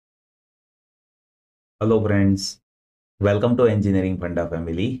Hello friends, welcome to Engineering Funda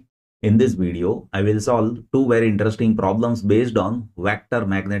family. In this video, I will solve two very interesting problems based on vector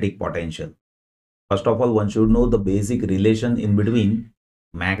magnetic potential. First of all, one should know the basic relation in between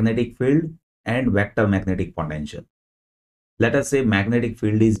magnetic field and vector magnetic potential. Let us say magnetic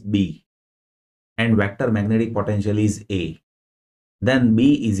field is B and vector magnetic potential is A. Then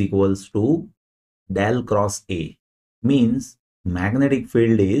B is equals to del cross A, means magnetic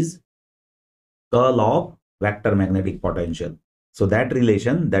field is curl of vector magnetic potential. So that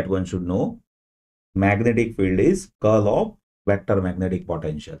relation that one should know, magnetic field is curl of vector magnetic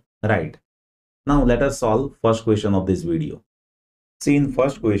potential, right? Now let us solve first question of this video. See, in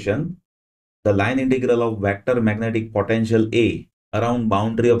first question, the line integral of vector magnetic potential A around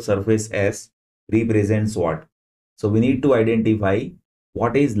boundary of surface S represents what? So we need to identify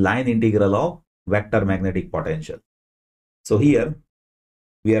what is line integral of vector magnetic potential. So here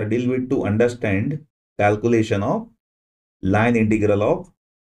we are dealing with to understand calculation of line integral of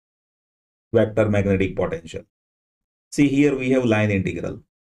vector magnetic potential. See, here we have line integral,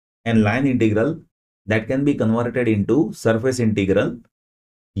 and line integral that can be converted into surface integral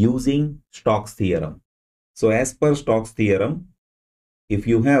using Stokes theorem. So as per Stokes theorem, if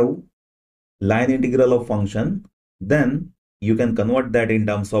you have line integral of function, then you can convert that in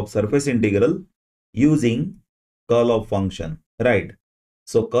terms of surface integral using curl of function, right?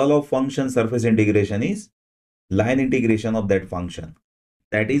 So curl of function surface integration is line integration of that function.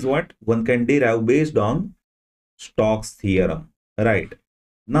 That is what one can derive based on Stokes theorem, right?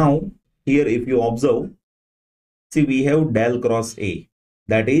 Now here if you observe, see, we have del cross A,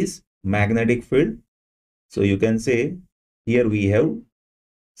 that is magnetic field. So you can say here we have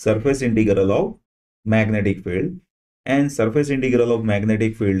surface integral of magnetic field, and surface integral of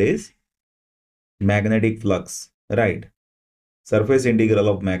magnetic field is magnetic flux, right? Surface integral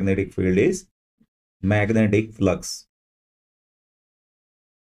of magnetic field is magnetic flux.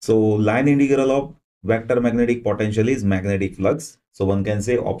 So line integral of vector magnetic potential is magnetic flux. So one can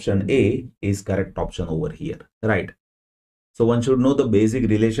say option A is correct option over here, right? So one should know the basic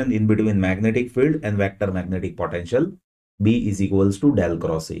relation in between magnetic field and vector magnetic potential. B is equals to del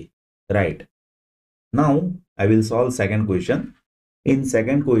cross A, right? Now I will solve second question. In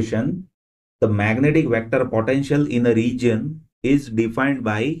second question, the magnetic vector potential in a region is defined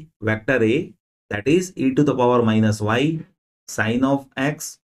by vector A, that is e to the power minus y sine of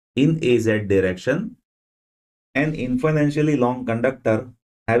x in AZ direction, an infinitely long conductor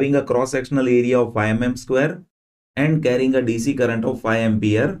having a cross-sectional area of 5 mm square and carrying a DC current of 5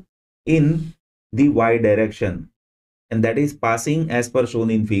 ampere in the y direction, and that is passing as per shown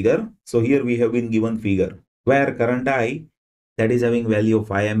in figure. So here we have been given figure where current I, that is having value of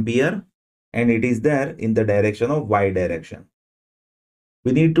 5 ampere, and it is there in the direction of y direction.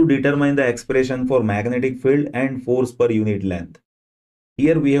 We need to determine the expression for magnetic field and force per unit length.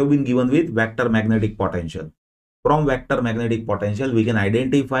 Here we have been given with vector magnetic potential. From vector magnetic potential, we can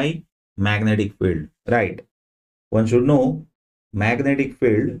identify magnetic field, right? One should know magnetic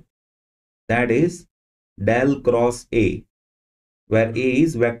field, that is del cross A, where A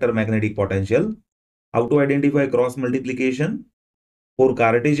is vector magnetic potential. How to identify cross multiplication? For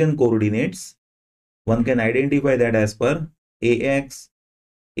Cartesian coordinates, one can identify that as per AX,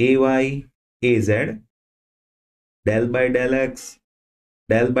 AY, AZ, del by del X,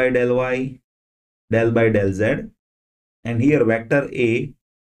 del by del Y, del by del Z, and here vector A,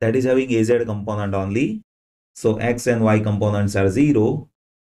 that is having AZ component only. So X and Y components are 0.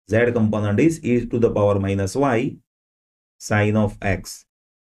 Z component is e to the power minus y sine of x.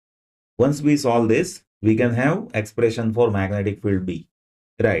 Once we solve this, we can have expression for magnetic field B,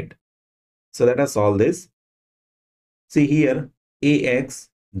 right? So let us solve this. See here, AX,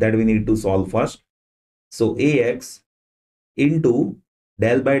 that we need to solve first. So AX into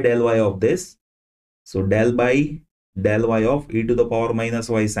del by del y of this. So del by del y of e to the power minus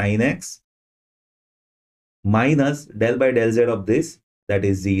y sine x minus del by del z of this, that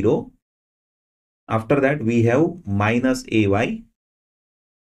is 0. After that we have minus AY.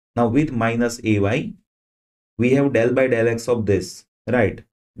 Now with minus AY, we have del by del x of this, right?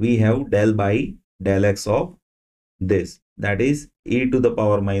 We have del by del x of this, that is e to the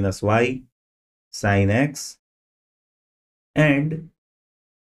power minus y sine x, and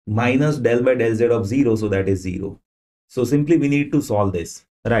minus del by del z of 0, so that is 0. So simply we need to solve this,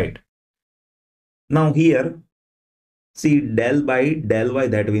 right? Now here, see, del by del y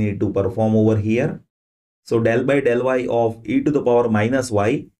that we need to perform over here. So del by del y of e to the power minus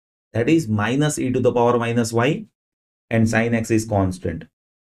y, that is minus e to the power minus y, and sine x is constant.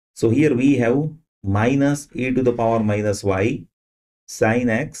 So here we have minus e to the power minus y sine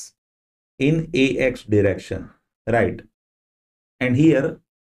x in AX direction, right? And here,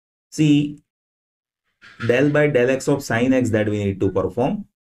 see, del by del x of sine x that we need to perform,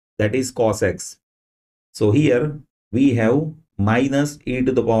 that is cos x. So here we have minus e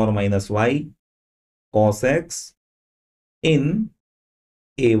to the power minus y cos x in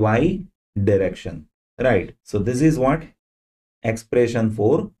AY direction, right? So this is what expression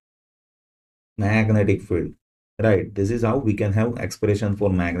for magnetic field, right? This is how we can have expression for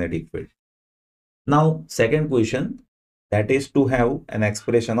magnetic field. Now, second question, that is to have an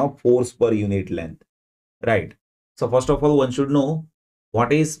expression of force per unit length, right? So first of all, one should know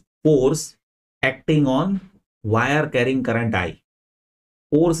what is force acting on wire carrying current I.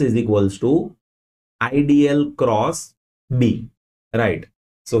 Force is equals to IDL cross B, right?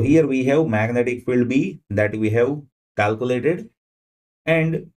 So here we have magnetic field B that we have calculated,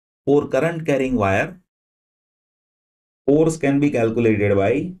 and for current carrying wire, force can be calculated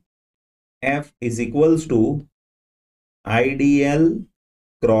by F is equals to IDL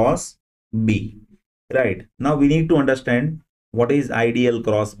cross B, right? Now we need to understand what is IDL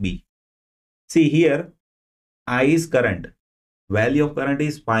cross B. See here, I is current, value of current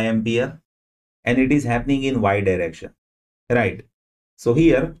is 5 ampere, and it is happening in Y direction, right? So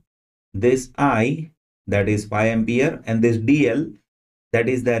here, this I, that is 5 ampere, and this DL, that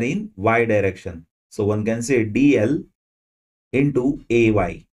is there in Y direction. So one can say DL into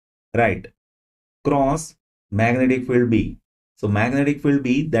AY, right? Cross magnetic field B. So magnetic field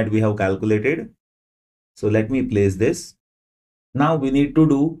B that we have calculated. So let me place this. Now we need to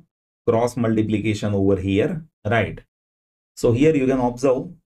do cross multiplication over here, right? So here you can observe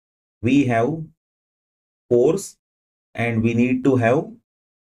we have force and we need to have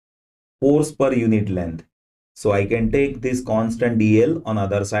force per unit length. So I can take this constant DL on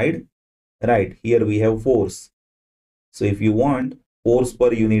other side, right? Here we have force. So if you want force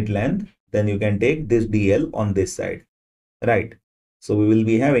per unit length, then you can take this DL on this side, right? So we will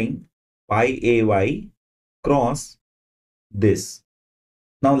be having pi AY cross this.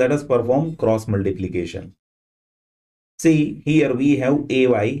 Now let us perform cross multiplication. See, here we have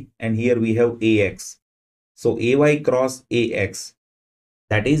AY and here we have AX. So AY cross AX,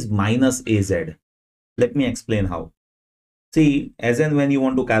 that is minus AZ. Let me explain how. See, as and when you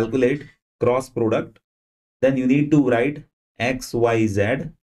want to calculate cross product, then you need to write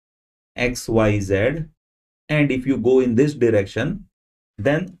XYZ, XYZ, and if you go in this direction,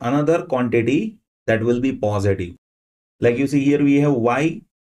 then another quantity that will be positive. Like you see here we have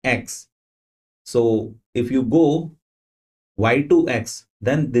YX. So if you go Y to X,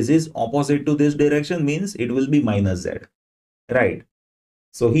 then this is opposite to this direction, means it will be minus Z, right?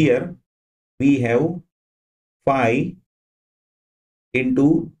 So here we have phi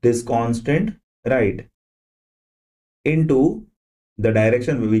into this constant, right, into the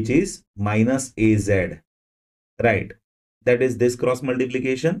direction which is minus AZ, right? That is this cross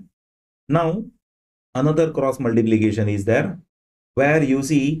multiplication. Now another cross multiplication is there where you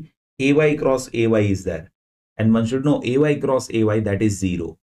see AY cross AY is there, and one should know AY cross AY, that is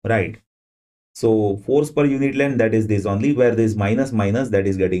 0, right? So force per unit length, that is this only, where this minus minus, that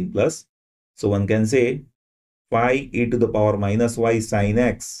is getting plus. So one can say phi e to the power minus y sine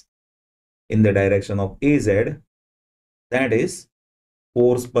x in the direction of AZ, that is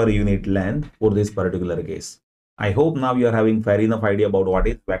force per unit length for this particular case. I hope now you are having fair enough idea about what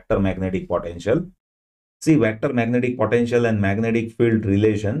is vector magnetic potential. See, vector magnetic potential and magnetic field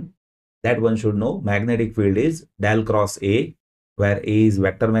relation, that one should know. Magnetic field is del cross A, where A is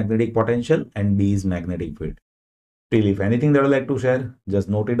vector magnetic potential and B is magnetic field. Still, if anything that I would like to share, just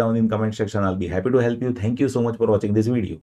note it down in comment section. I'll be happy to help you. Thank you so much for watching this video.